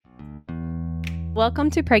Welcome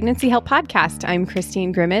to Pregnancy Help Podcast. I'm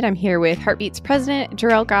Christine Grimmett. I'm here with Heartbeat's president,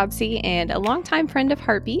 Jarrell Godsey, and a longtime friend of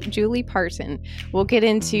Heartbeat, Julie Parson. We'll get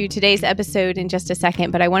into today's episode in just a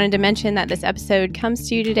second, but I wanted to mention that this episode comes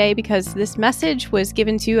to you today because this message was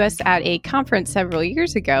given to us at a conference several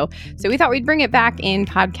years ago, so we thought we'd bring it back in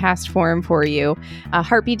podcast form for you.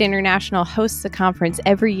 Heartbeat International hosts a conference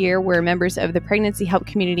every year where members of the Pregnancy Help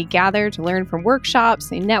community gather to learn from workshops,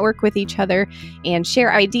 they network with each other, and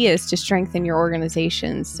share ideas to strengthen your organizations.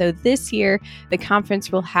 So this year, the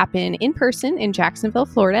conference will happen in person in Jacksonville,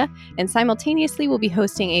 Florida, and simultaneously we'll be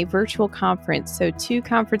hosting a virtual conference. So 2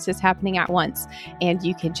 conferences happening at once. And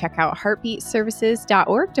you can check out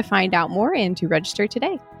heartbeatservices.org to find out more and to register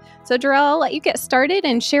today. So Jarrell, I'll let you get started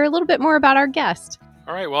and share a little bit more about our guest.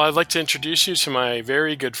 All right, well, I'd like to introduce you to my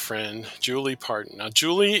very good friend, Julie Parton. Now,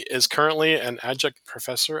 Julie is currently an adjunct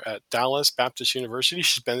professor at Dallas Baptist University.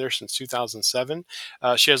 She's been there since 2007.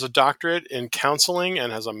 She has a doctorate in counseling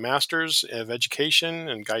and has a master's of education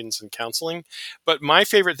and guidance and counseling. But my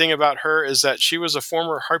favorite thing about her is that she was a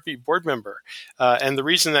former Heartbeat board member. And the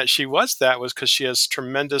reason that she was that was because she has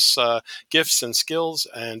tremendous gifts and skills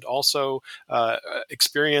and also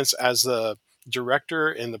experience as the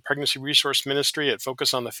director in the Pregnancy Resource Ministry at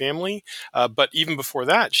Focus on the Family. But even before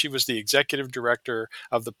that, she was the executive director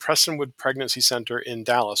of the Prestonwood Pregnancy Center in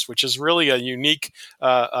Dallas, which is really a unique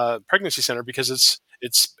pregnancy center because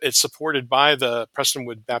it's supported by the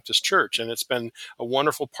Prestonwood Baptist Church, and it's been a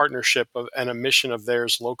wonderful partnership and a mission of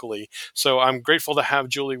theirs locally. So I'm grateful to have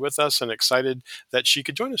Julie with us and excited that she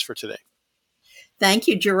could join us for today. Thank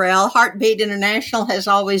you, Jarrell. Heartbeat International has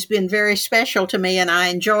always been very special to me, and I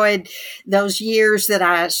enjoyed those years that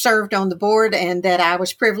I served on the board and that I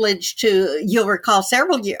was privileged to, you'll recall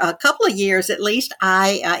a couple of years at least,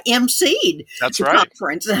 I emceed the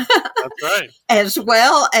conference. That's right. As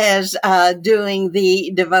well as doing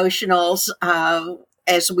the devotionals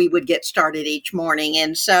as we would get started each morning.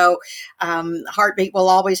 And so Heartbeat will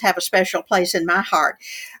always have a special place in my heart.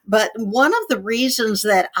 But one of the reasons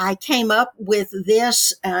that I came up with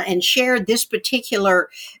this and shared this particular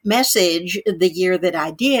message the year that I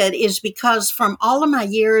did is because from all of my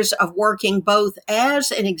years of working both as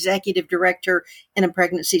an executive director in a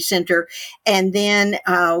pregnancy center and then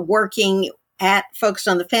working at Focus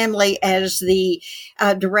on the Family as the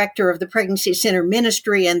director of the Pregnancy Center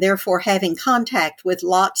Ministry and therefore having contact with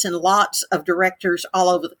lots and lots of directors all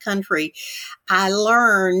over the country, I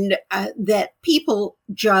learned that people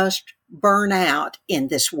just burn out in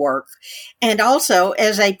this work. And also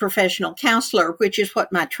as a professional counselor, which is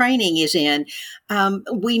what my training is in,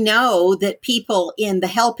 we know that people in the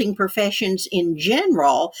helping professions in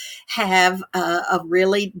general have a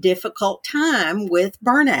really difficult time with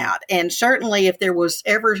burnout. And certainly if there was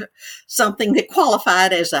ever something that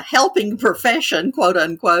qualified as a helping profession, quote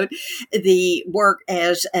unquote, the work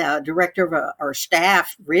as a director of or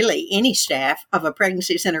staff, really any staff of a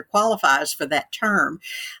pregnancy center qualifies for that term.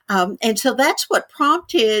 And so that's what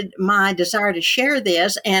prompted my desire to share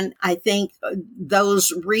this. And I think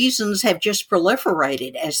those reasons have just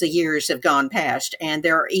proliferated as the years have gone past. And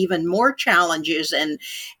there are even more challenges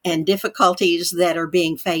and difficulties that are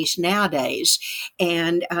being faced nowadays.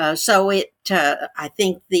 And so I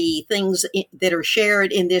think the things that are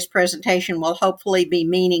shared in this presentation will hopefully be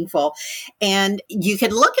meaningful. And you can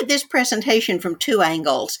look at this presentation from 2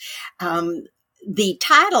 angles. The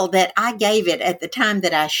title that I gave it at the time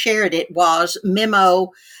that I shared it was Memo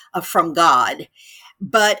from God.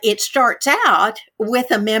 But it starts out with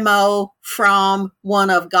a memo from one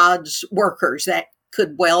of God's workers. That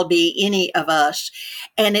could well be any of us.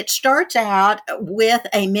 And it starts out with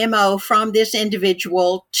a memo from this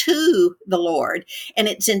individual to the Lord. And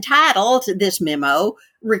it's entitled, this memo,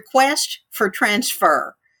 Request for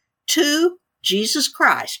Transfer to Jesus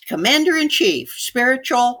Christ, Commander-in-Chief,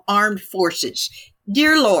 Spiritual Armed Forces.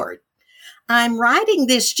 Dear Lord, I'm writing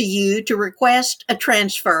this to you to request a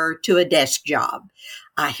transfer to a desk job.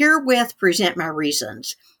 I herewith present my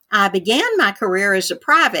reasons. I began my career as a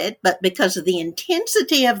private, but because of the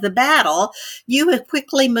intensity of the battle, you have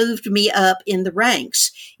quickly moved me up in the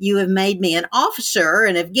ranks. You have made me an officer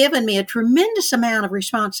and have given me a tremendous amount of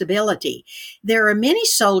responsibility. There are many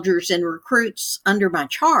soldiers and recruits under my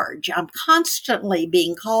charge. I'm constantly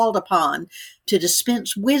being called upon to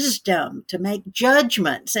dispense wisdom, to make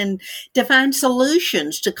judgments, and to find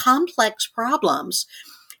solutions to complex problems.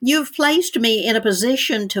 You've placed me in a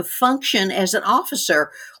position to function as an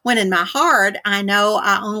officer when in my heart, I know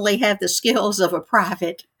I only have the skills of a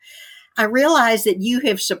private. I realize that you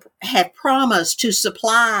have promised to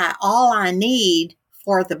supply all I need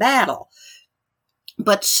for the battle.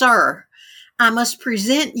 But, sir, I must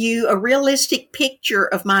present you a realistic picture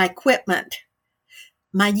of my equipment.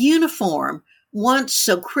 My uniform, once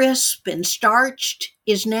so crisp and starched,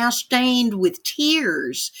 is now stained with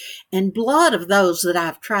tears and blood of those that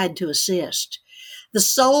I've tried to assist. The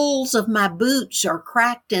soles of my boots are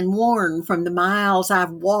cracked and worn from the miles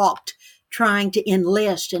I've walked trying to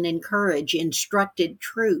enlist and encourage instructed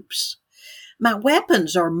troops. My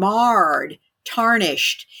weapons are marred,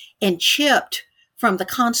 tarnished, and chipped from the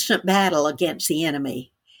constant battle against the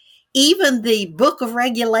enemy. Even the book of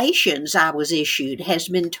regulations I was issued has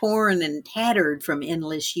been torn and tattered from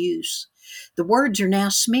endless use. The words are now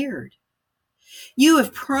smeared. You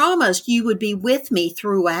have promised you would be with me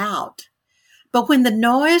throughout. But when the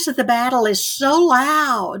noise of the battle is so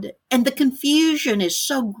loud and the confusion is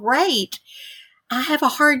so great, I have a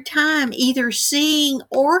hard time either seeing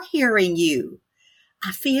or hearing you.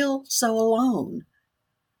 I feel so alone.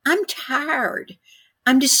 I'm tired.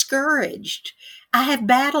 I'm discouraged. I have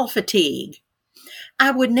battle fatigue.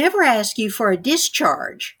 I would never ask you for a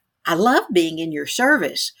discharge. I love being in your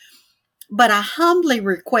service, but I humbly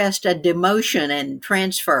request a demotion and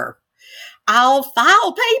transfer. I'll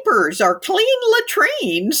file papers or clean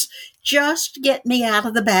latrines. Just get me out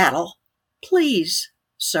of the battle. Please,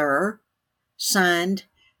 sir. Signed,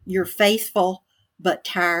 your faithful but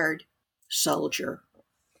tired soldier.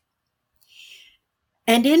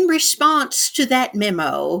 And in response to that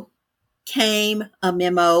memo came a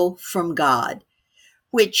memo from God,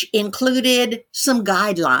 which included some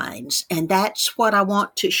guidelines. And that's what I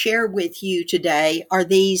want to share with you today, are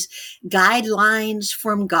these guidelines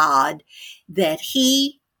from God that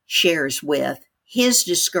he shares with his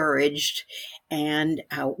discouraged and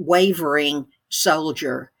wavering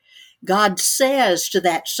soldier. God says to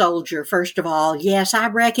that soldier, first of all, yes, I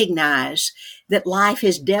recognize that life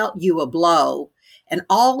has dealt you a blow, and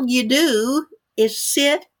all you do is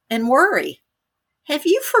sit and worry. Have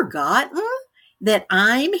you forgotten that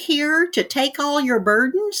I'm here to take all your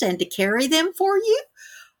burdens and to carry them for you?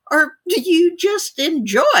 Or do you just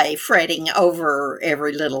enjoy fretting over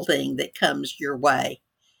every little thing that comes your way?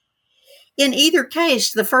 In either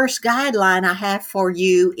case, the first guideline I have for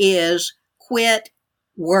you is quit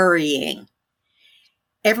worrying.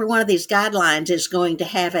 Every one of these guidelines is going to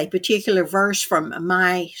have a particular verse from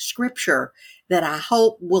my scripture that I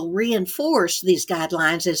hope will reinforce these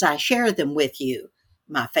guidelines as I share them with you,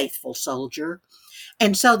 my faithful soldier.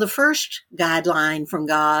 And so the first guideline from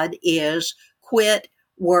God is quit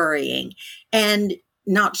worrying. And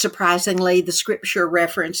not surprisingly, the scripture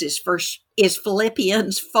reference is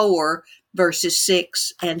Philippians 4, verses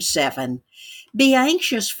 6 and 7. Be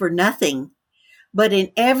anxious for nothing, but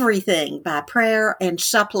in everything by prayer and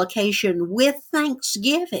supplication with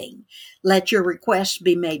thanksgiving, let your requests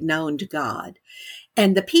be made known to God.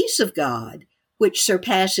 And the peace of God, which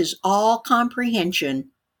surpasses all comprehension,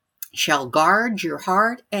 shall guard your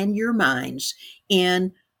heart and your minds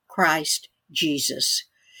in Christ Jesus.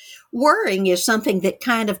 Worrying is something that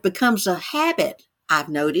kind of becomes a habit, I've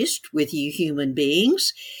noticed, with you human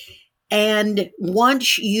beings. And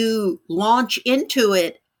once you launch into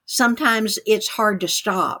it, sometimes it's hard to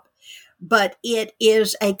stop. But it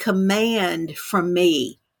is a command from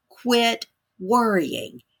me. Quit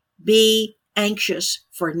worrying. Be anxious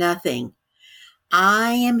for nothing.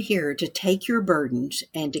 I am here to take your burdens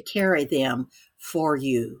and to carry them for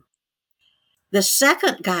you. The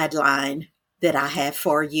second guideline that I have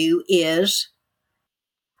for you is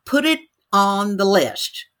put it on the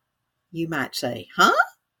list. You might say, huh?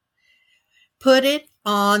 Put it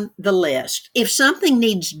on the list. If something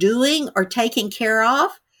needs doing or taking care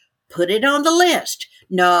of, put it on the list.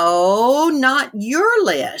 No, not your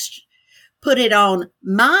list. Put it on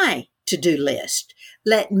my to-do list.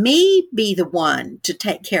 Let me be the one to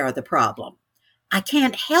take care of the problem. I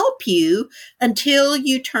can't help you until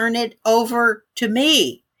you turn it over to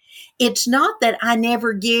me. It's not that I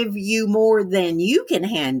never give you more than you can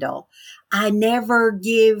handle. I never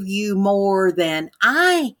give you more than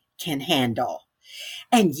I can handle.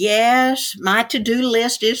 And yes, my to-do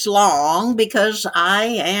list is long because I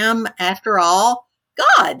am, after all,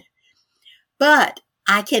 God. But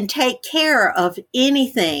I can take care of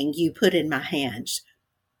anything you put in my hands.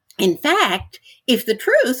 In fact, if the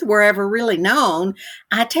truth were ever really known,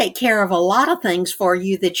 I take care of a lot of things for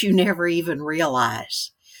you that you never even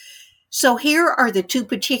realize. So here are the two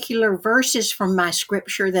particular verses from my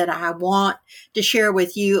scripture that I want to share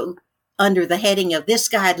with you under the heading of this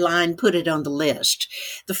guideline, put it on the list.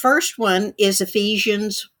 The first one is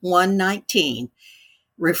Ephesians 1:19,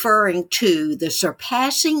 referring to the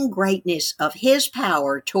surpassing greatness of his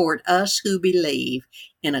power toward us who believe,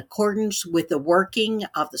 in accordance with the working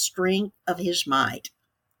of the strength of his might.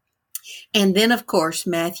 And then, of course,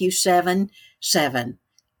 Matthew 7:7,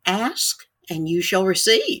 ask and you shall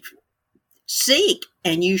receive. Seek,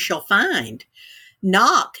 and you shall find.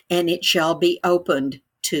 Knock, and it shall be opened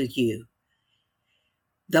to you.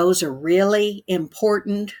 Those are really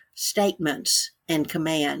important statements and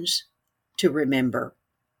commands to remember.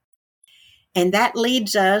 And that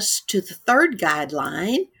leads us to the third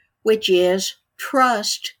guideline, which is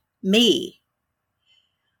trust me.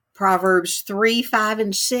 Proverbs 3, 5,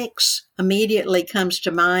 and 6 immediately comes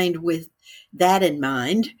to mind with that in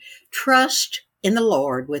mind. Trust in the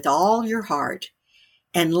Lord with all your heart,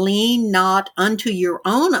 and lean not unto your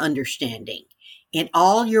own understanding. In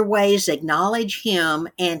all your ways acknowledge him,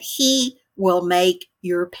 and he will make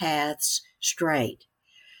your paths straight.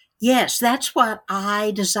 Yes, that's what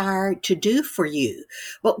I desire to do for you.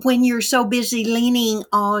 But when you're so busy leaning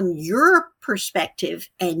on your perspective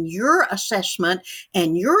and your assessment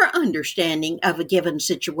and your understanding of a given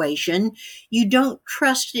situation, you don't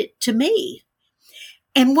trust it to me.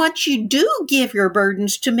 And once you do give your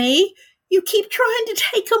burdens to me, you keep trying to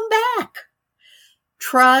take them back.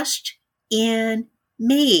 Trust in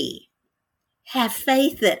me. Have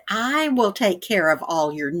faith that I will take care of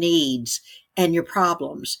all your needs and your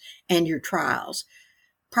problems and your trials.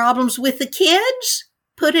 Problems with the kids?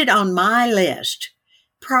 Put it on my list.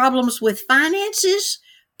 Problems with finances?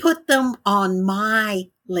 Put them on my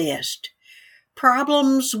list.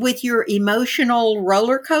 Problems with your emotional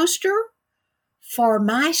roller coaster? For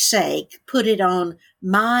my sake, put it on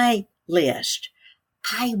my list.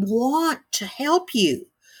 I want to help you.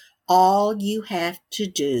 All you have to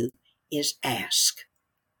do is ask.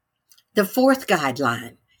 The fourth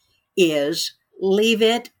guideline is leave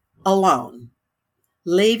it alone.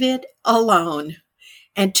 Leave it alone.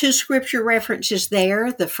 And two scripture references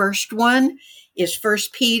there. The first one is 1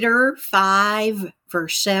 Peter 5,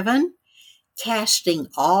 verse 7. Casting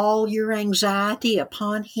all your anxiety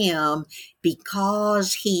upon him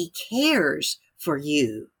because he cares for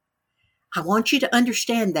you. I want you to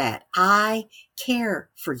understand that. I care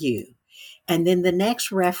for you. And then the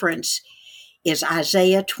next reference is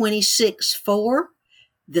Isaiah 26, 4.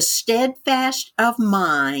 The steadfast of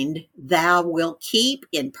mind thou wilt keep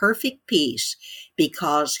in perfect peace,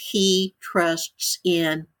 because he trusts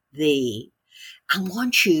in thee. I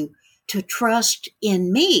want you to trust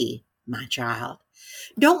in me, my child.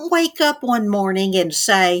 Don't wake up one morning and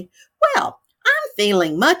say, well, I'm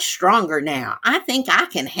feeling much stronger now. I think I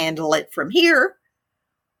can handle it from here.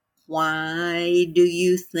 Why do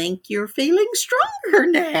you think you're feeling stronger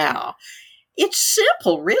now? It's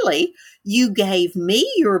simple, really. You gave me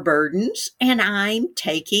your burdens, and I'm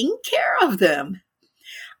taking care of them.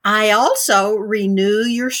 I also renew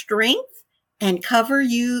your strength and cover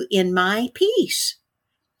you in my peace.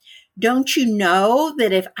 Don't you know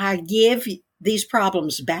that if I give these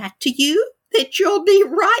problems back to you, that you'll be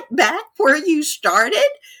right back where you started,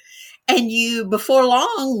 and you before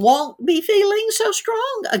long won't be feeling so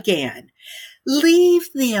strong again?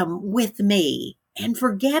 Leave them with me and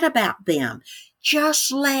forget about them.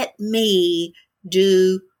 Just let me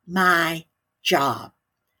do my job.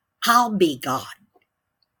 I'll be God.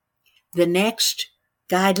 The next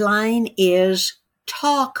guideline is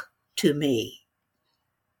talk to me.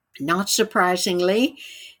 Not surprisingly,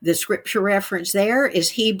 the scripture reference there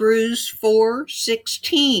is Hebrews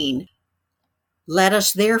 4:16. Let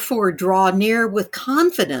us therefore draw near with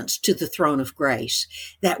confidence to the throne of grace,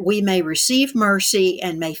 that we may receive mercy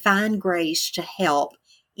and may find grace to help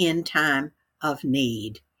in time of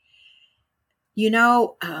need. You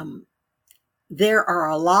know, there are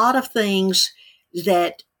a lot of things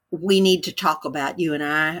that we need to talk about, you and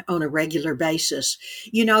I, on a regular basis.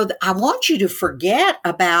 You know, I want you to forget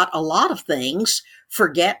about a lot of things.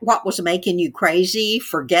 Forget what was making you crazy.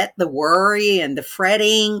 Forget the worry and the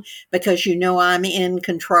fretting, because you know I'm in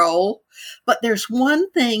control. But there's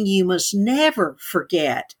one thing you must never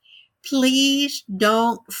forget. Please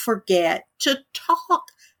don't forget to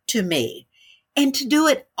talk to me, and to do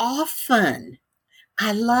it often.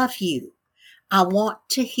 I love you. I want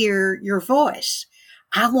to hear your voice.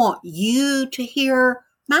 I want you to hear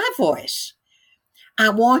my voice. I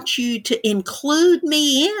want you to include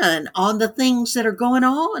me in on the things that are going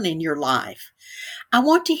on in your life. I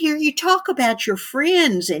want to hear you talk about your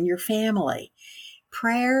friends and your family.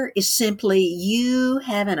 Prayer is simply you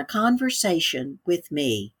having a conversation with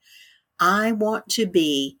me. I want to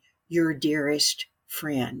be your dearest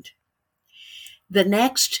friend. The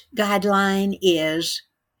next guideline is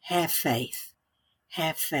have faith.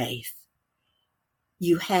 Have faith.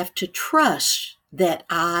 You have to trust that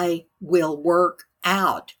I will work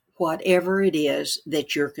out whatever it is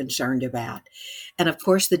that you're concerned about. And of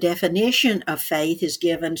course, the definition of faith is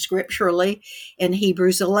given scripturally in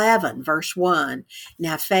Hebrews 11, verse 1.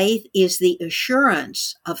 Now, faith is the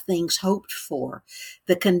assurance of things hoped for,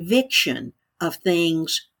 the conviction of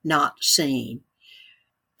things not seen.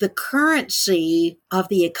 The currency of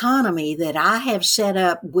the economy that I have set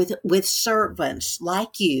up with servants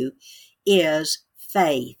like you is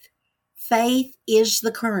faith. Faith is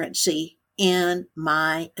the currency in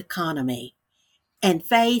my economy. And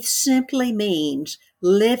faith simply means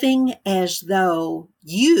living as though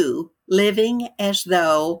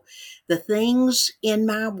the things in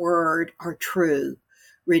my word are true,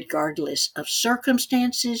 regardless of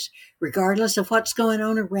circumstances, regardless of what's going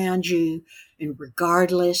on around you, and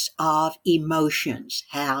regardless of emotions,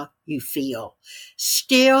 how you feel.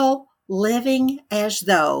 Still living as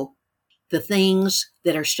though the things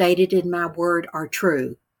that are stated in my word are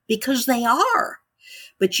true, because they are.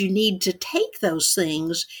 But you need to take those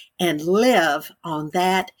things and live on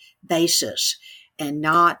that basis and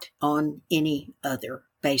not on any other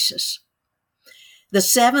basis. The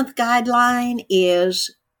seventh guideline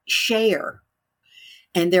is share.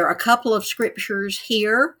 And there are a couple of scriptures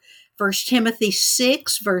here. 1 Timothy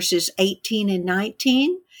 6, verses 18 and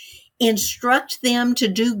 19. Instruct them to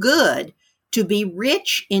do good, to be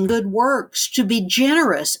rich in good works, to be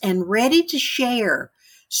generous and ready to share,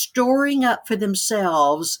 storing up for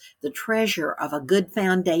themselves the treasure of a good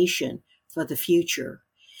foundation for the future.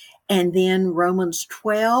 And then Romans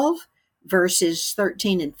 12, verses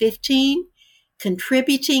 13 and 15,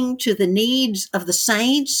 contributing to the needs of the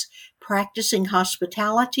saints, practicing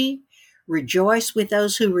hospitality, rejoice with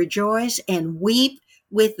those who rejoice, and weep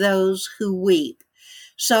with those who weep.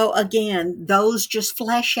 So again, those just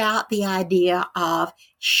flesh out the idea of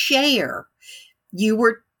share. You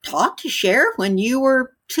were taught to share when you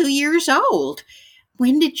were 2 years old.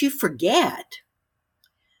 When did you forget?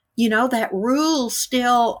 You know, that rule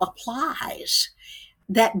still applies.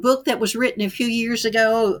 That book that was written a few years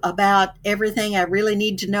ago about everything I really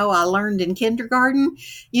need to know I learned in kindergarten,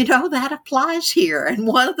 you know, that applies here. And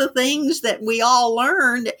one of the things that we all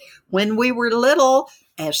learned when we were little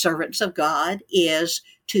as servants of God is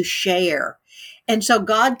to share. And so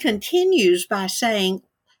God continues by saying,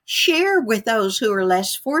 share with those who are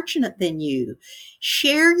less fortunate than you.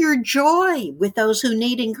 Share your joy with those who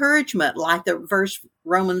need encouragement, like the verse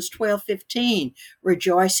Romans 12:15,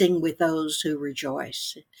 rejoicing with those who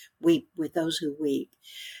rejoice, weep with those who weep.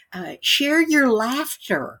 Share your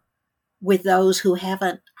laughter with those who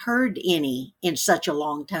haven't heard any in such a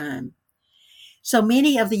long time. So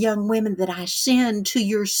many of the young women that I send to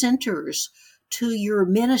your centers, to your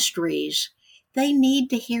ministries, they need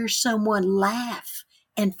to hear someone laugh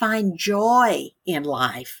and find joy in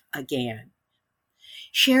life again.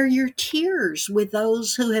 Share your tears with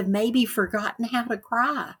those who have maybe forgotten how to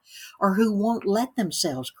cry or who won't let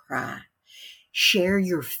themselves cry. Share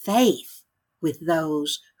your faith with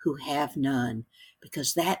those who have none,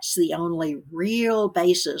 because that's the only real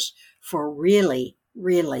basis for really,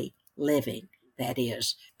 really living, that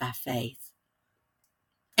is, by faith.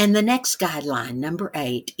 And the next guideline, number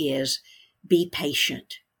 8, is be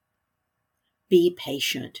patient. Be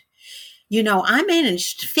patient. You know, I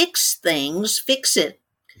managed to fix it,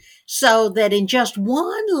 so that in just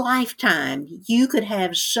one lifetime, you could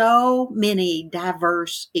have so many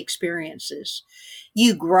diverse experiences.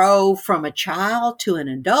 You grow from a child to an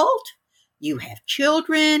adult. You have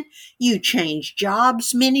children. You change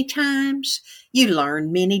jobs many times. You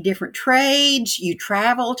learn many different trades. You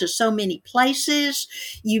travel to so many places.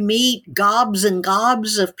 You meet gobs and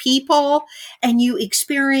gobs of people, and you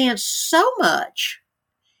experience so much.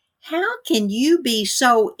 How can you be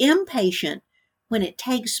so impatient when it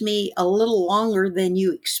takes me a little longer than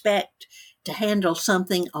you expect to handle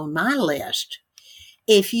something on my list?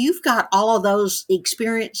 If you've got all of those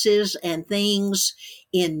experiences and things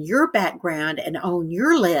in your background and on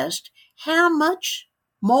your list, how much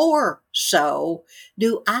more so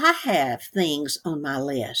do I have things on my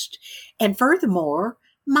list? And furthermore,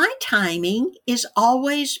 my timing is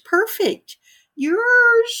always perfect.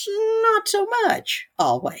 Yours, not so much,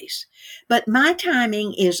 always. But my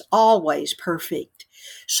timing is always perfect.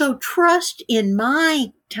 So trust in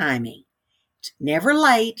my timing. It's never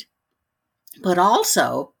late, but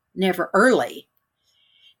also never early.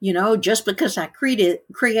 You know, just because I created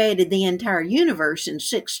the entire universe in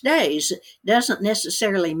 6 days doesn't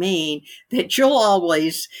necessarily mean that you'll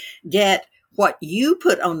always get what you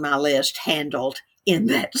put on my list handled in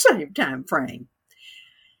that same time frame.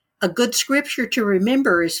 A good scripture to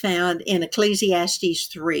remember is found in Ecclesiastes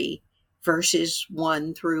 3, verses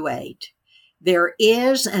 1 through 8. There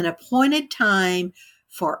is an appointed time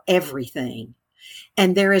for everything.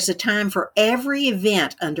 And there is a time for every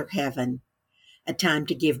event under heaven, a time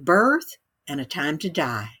to give birth and a time to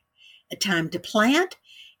die, a time to plant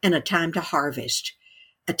and a time to harvest,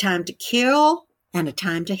 a time to kill and a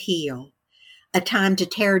time to heal, a time to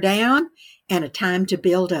tear down and a time to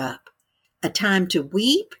build up, a time to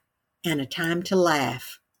weep and a time to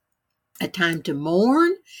laugh, a time to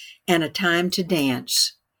mourn and a time to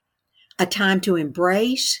dance, a time to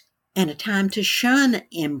embrace and a time to shun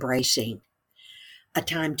embracing, a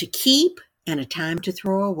time to keep and a time to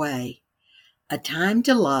throw away, a time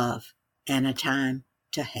to love and a time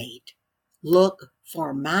to hate. Look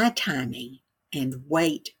for my timing and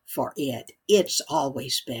wait for it. It's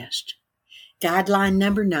always best. Guideline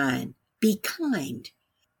number 9, be kind.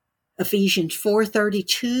 Ephesians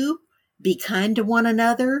 4:32, be kind to one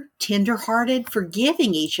another, tender-hearted,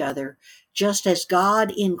 forgiving each other, just as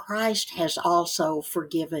God in Christ has also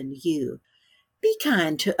forgiven you. Be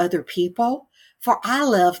kind to other people, for I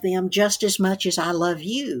love them just as much as I love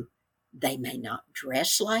you. They may not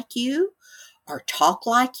dress like you, or talk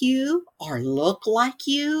like you, or look like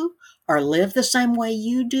you, or live the same way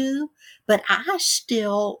you do, but I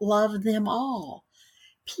still love them all.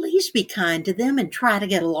 Please be kind to them and try to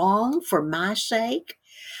get along for my sake.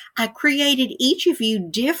 I created each of you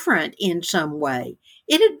different in some way.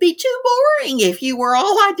 It'd be too boring if you were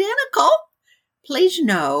all identical. Please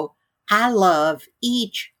know I love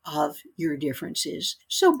each of your differences,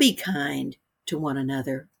 so be kind to one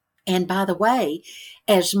another. And by the way,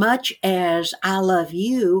 as much as I love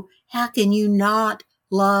you, how can you not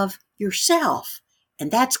love yourself?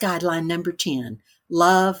 And that's guideline number 10.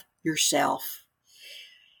 Love yourself.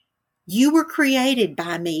 You were created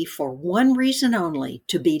by me for one reason only,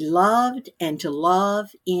 to be loved and to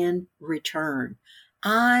love in return.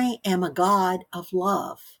 I am a God of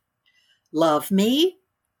love. Love me,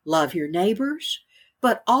 love your neighbors,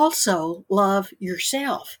 but also love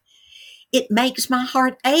yourself. It makes my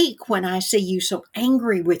heart ache when I see you so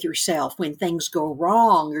angry with yourself when things go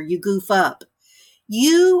wrong or you goof up.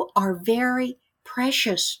 You are very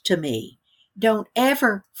precious to me. Don't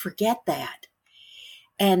ever forget that.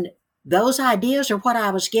 And those ideas are what I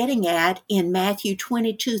was getting at in Matthew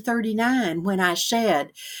 22:39 when I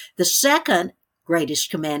said, the second greatest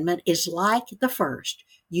commandment is like the first.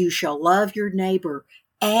 You shall love your neighbor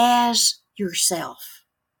as yourself.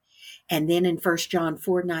 And then in 1 John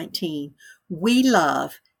 4:19, we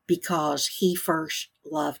love because he first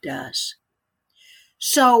loved us.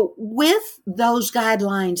 So with those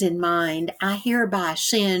guidelines in mind, I hereby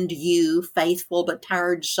send you, faithful but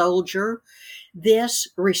tired soldier, this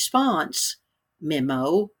response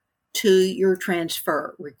memo to your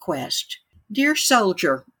transfer request. Dear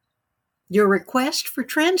soldier, your request for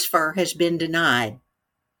transfer has been denied.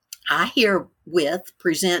 I herewith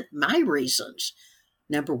present my reasons.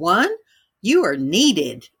 Number 1, you are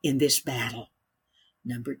needed in this battle.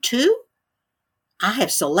 Number 2, I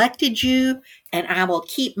have selected you and I will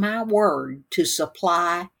keep my word to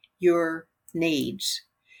supply your needs.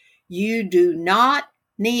 You do not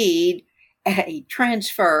need a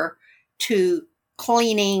transfer to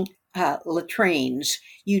cleaning latrines.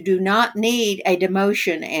 You do not need a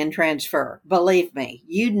demotion and transfer. Believe me,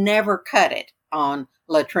 you'd never cut it on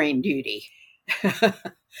latrine duty.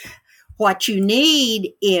 What you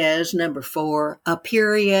need is, number 4, a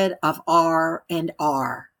period of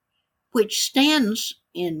R&R, which stands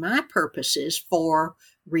in my purposes for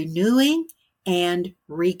renewing and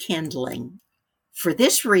rekindling. For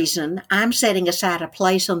this reason, I'm setting aside a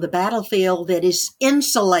place on the battlefield that is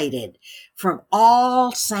insulated from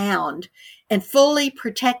all sound and fully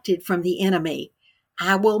protected from the enemy.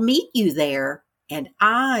 I will meet you there and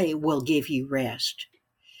I will give you rest.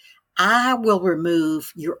 I will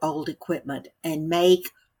remove your old equipment and make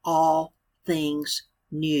all things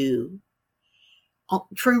new.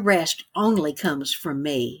 True rest only comes from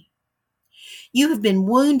me. You have been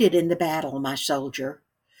wounded in the battle, my soldier.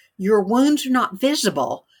 Your wounds are not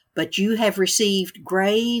visible, but you have received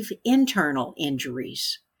grave internal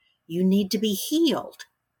injuries. You need to be healed.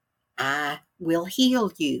 I will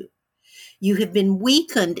heal you. You have been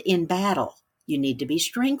weakened in battle. You need to be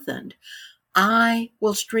strengthened. I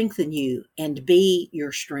will strengthen you and be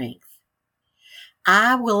your strength.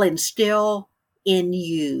 I will instill in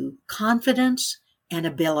you confidence and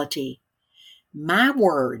ability. My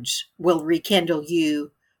words will rekindle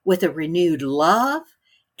you with a renewed love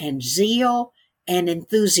and zeal and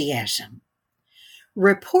enthusiasm.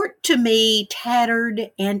 Report to me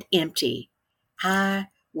tattered and empty. I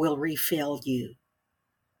will refill you.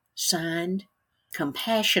 Signed,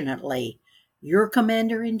 compassionately, your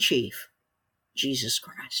Commander-in-Chief, Jesus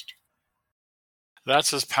Christ.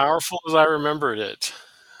 That's as powerful as I remembered it.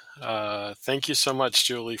 Thank you so much,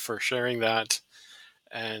 Julie, for sharing that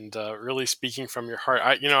and really speaking from your heart.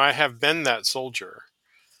 I have been that soldier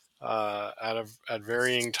at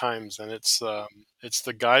varying times, and it's the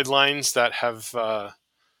guidelines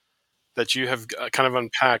that you have kind of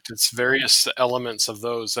unpacked. It's various elements of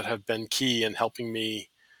those that have been key in helping me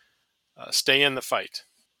stay in the fight.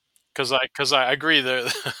 Because I agree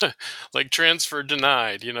that like transfer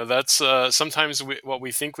denied. That's sometimes what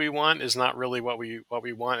we think we want is not really what we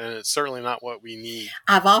want, and it's certainly not what we need.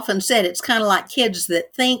 I've often said it's kind of like kids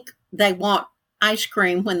that think they want ice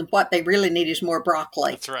cream when what they really need is more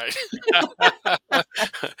broccoli. That's right.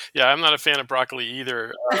 Yeah, I'm not a fan of broccoli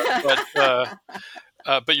either,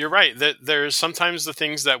 but you're right that there's sometimes the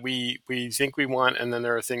things that we think we want, and then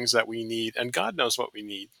there are things that we need, and God knows what we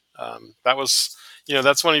need.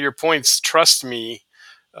 That's one of your points. Trust me.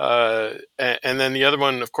 And then the other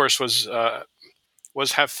one, of course, was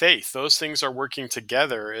have faith. Those things are working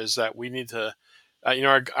together. Is that we need to,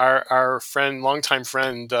 our friend, longtime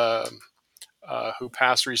friend, who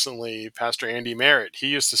passed recently, Pastor Andy Merritt. He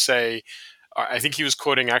used to say, I think he was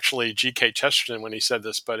quoting actually G.K. Chesterton when he said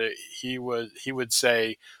this, but he would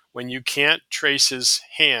say, "When you can't trace his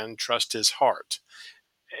hand, trust his heart."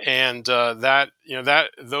 And that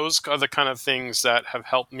those are the kind of things that have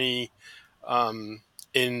helped me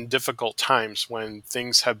in difficult times when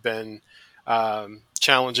things have been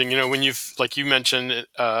challenging. When like you mentioned in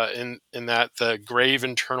that the grave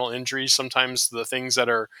internal injuries, sometimes the things that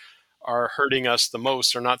are hurting us the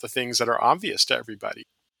most are not the things that are obvious to everybody.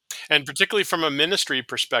 And particularly from a ministry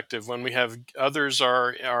perspective, when we have others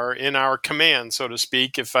are in our command, so to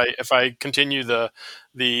speak. If I continue the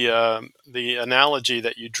analogy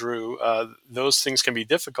that you drew, those things can be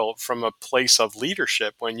difficult from a place of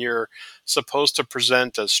leadership when you're supposed to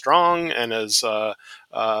present as strong and as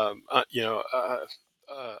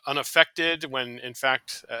unaffected, when in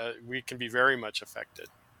fact we can be very much affected.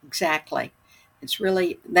 Exactly.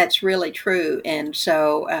 That's really true. And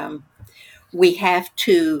so we have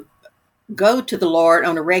to go to the Lord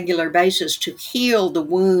on a regular basis to heal the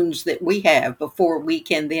wounds that we have before we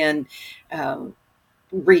can then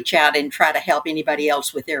reach out and try to help anybody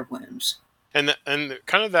else with their wounds. And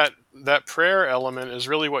kind of that prayer element is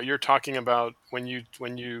really what you're talking about when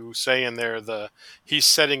you say in there he's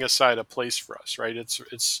setting aside a place for us, right?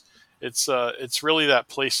 It's really that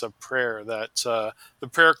place of prayer, that the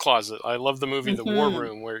prayer closet. I love the movie The War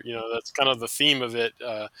Room, where that's kind of the theme of it,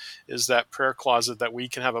 is that prayer closet, that we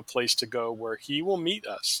can have a place to go where he will meet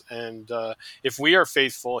us, and if we are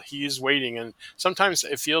faithful, he's waiting. And sometimes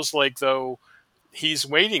it feels like though he's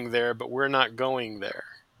waiting there, but we're not going there.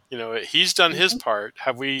 He's done his part.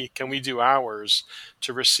 Can we do ours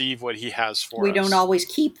to receive what he has for us? We don't always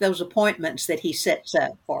keep those appointments that he sets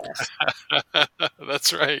up for us.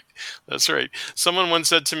 That's right. That's right. Someone once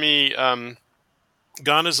said to me,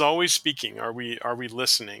 God is always speaking. Are we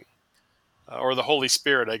listening? Or the Holy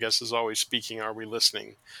Spirit, I guess, is always speaking. Are we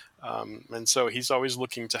listening? And so he's always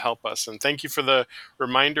looking to help us. And thank you for the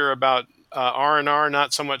reminder about R&R,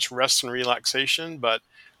 not so much rest and relaxation, but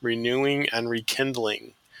renewing and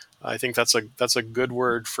rekindling. I think that's a good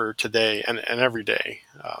word for today and every day.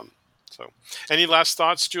 So any last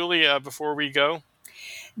thoughts, Julie, before we go?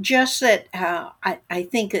 Just that I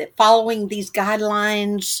think that following these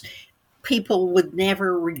guidelines, people would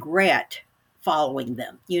never regret following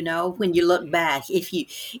them. When you look back, if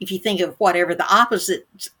you think of whatever the opposite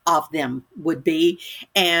of them would be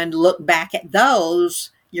and look back at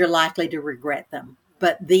those, you're likely to regret them.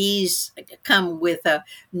 But these come with a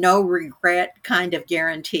no regret kind of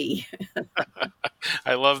guarantee.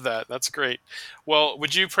 I love that. That's great. Well,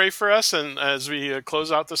 would you pray for us and as we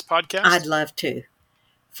close out this podcast? I'd love to.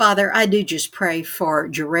 Father, I do just pray for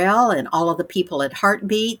Jarrell and all of the people at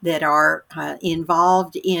Heartbeat that are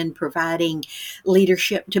involved in providing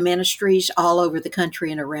leadership to ministries all over the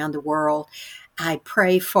country and around the world. I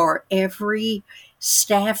pray for every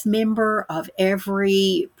staff member of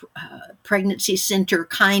every pregnancy center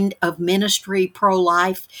kind of ministry,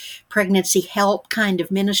 pro-life, pregnancy help kind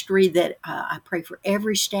of ministry, that I pray for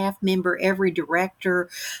every staff member, every director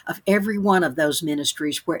of every one of those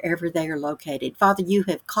ministries, wherever they are located. Father, you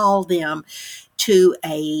have called them to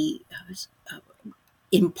a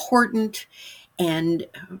important and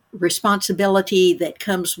responsibility that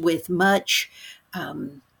comes with much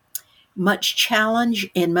much challenge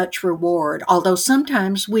and much reward, although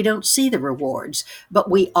sometimes we don't see the rewards,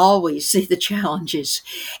 but we always see the challenges.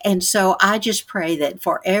 And so I just pray that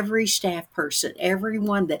for every staff person,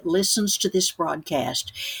 everyone that listens to this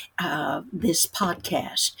broadcast, this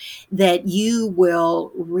podcast, that you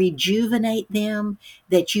will rejuvenate them,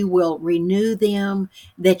 that you will renew them,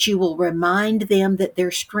 that you will remind them that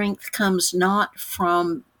their strength comes not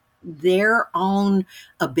from their own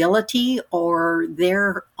ability or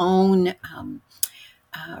their own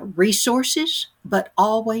resources, but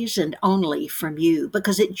always and only from you,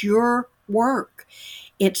 because it's your work.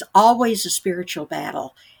 It's always a spiritual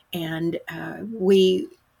battle. And we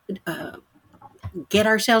get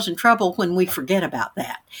ourselves in trouble when we forget about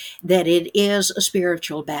that it is a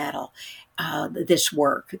spiritual battle. This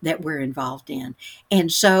work that we're involved in.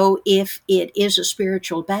 And so if it is a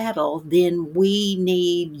spiritual battle, then we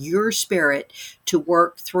need your spirit to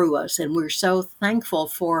work through us. And we're so thankful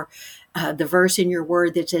for the verse in your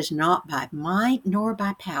word that says, not by might nor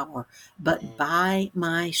by power, but by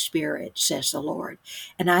my spirit, says the Lord.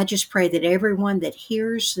 And I just pray that everyone that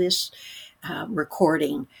hears this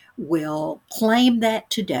recording will claim that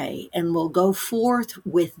today and will go forth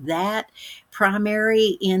with that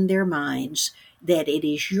primary in their minds, that it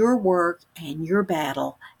is your work and your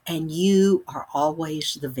battle, and you are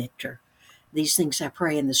always the victor. These things I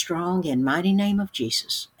pray in the strong and mighty name of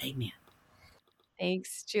Jesus. Amen.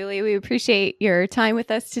 Thanks, Julie. We appreciate your time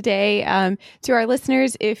with us today. To our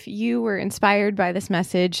listeners, if you were inspired by this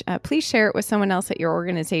message, please share it with someone else at your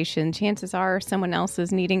organization. Chances are someone else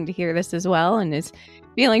is needing to hear this as well and is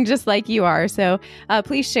feeling just like you are. So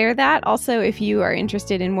please share that. Also, if you are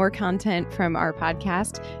interested in more content from our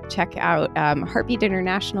podcast, check out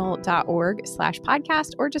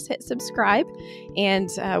heartbeatinternational.org/podcast or just hit subscribe. And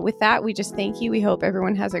with that, we just thank you. We hope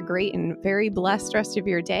everyone has a great and very blessed rest of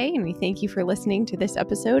your day. And we thank you for listening to this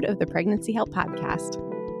episode of the Pregnancy Help Podcast.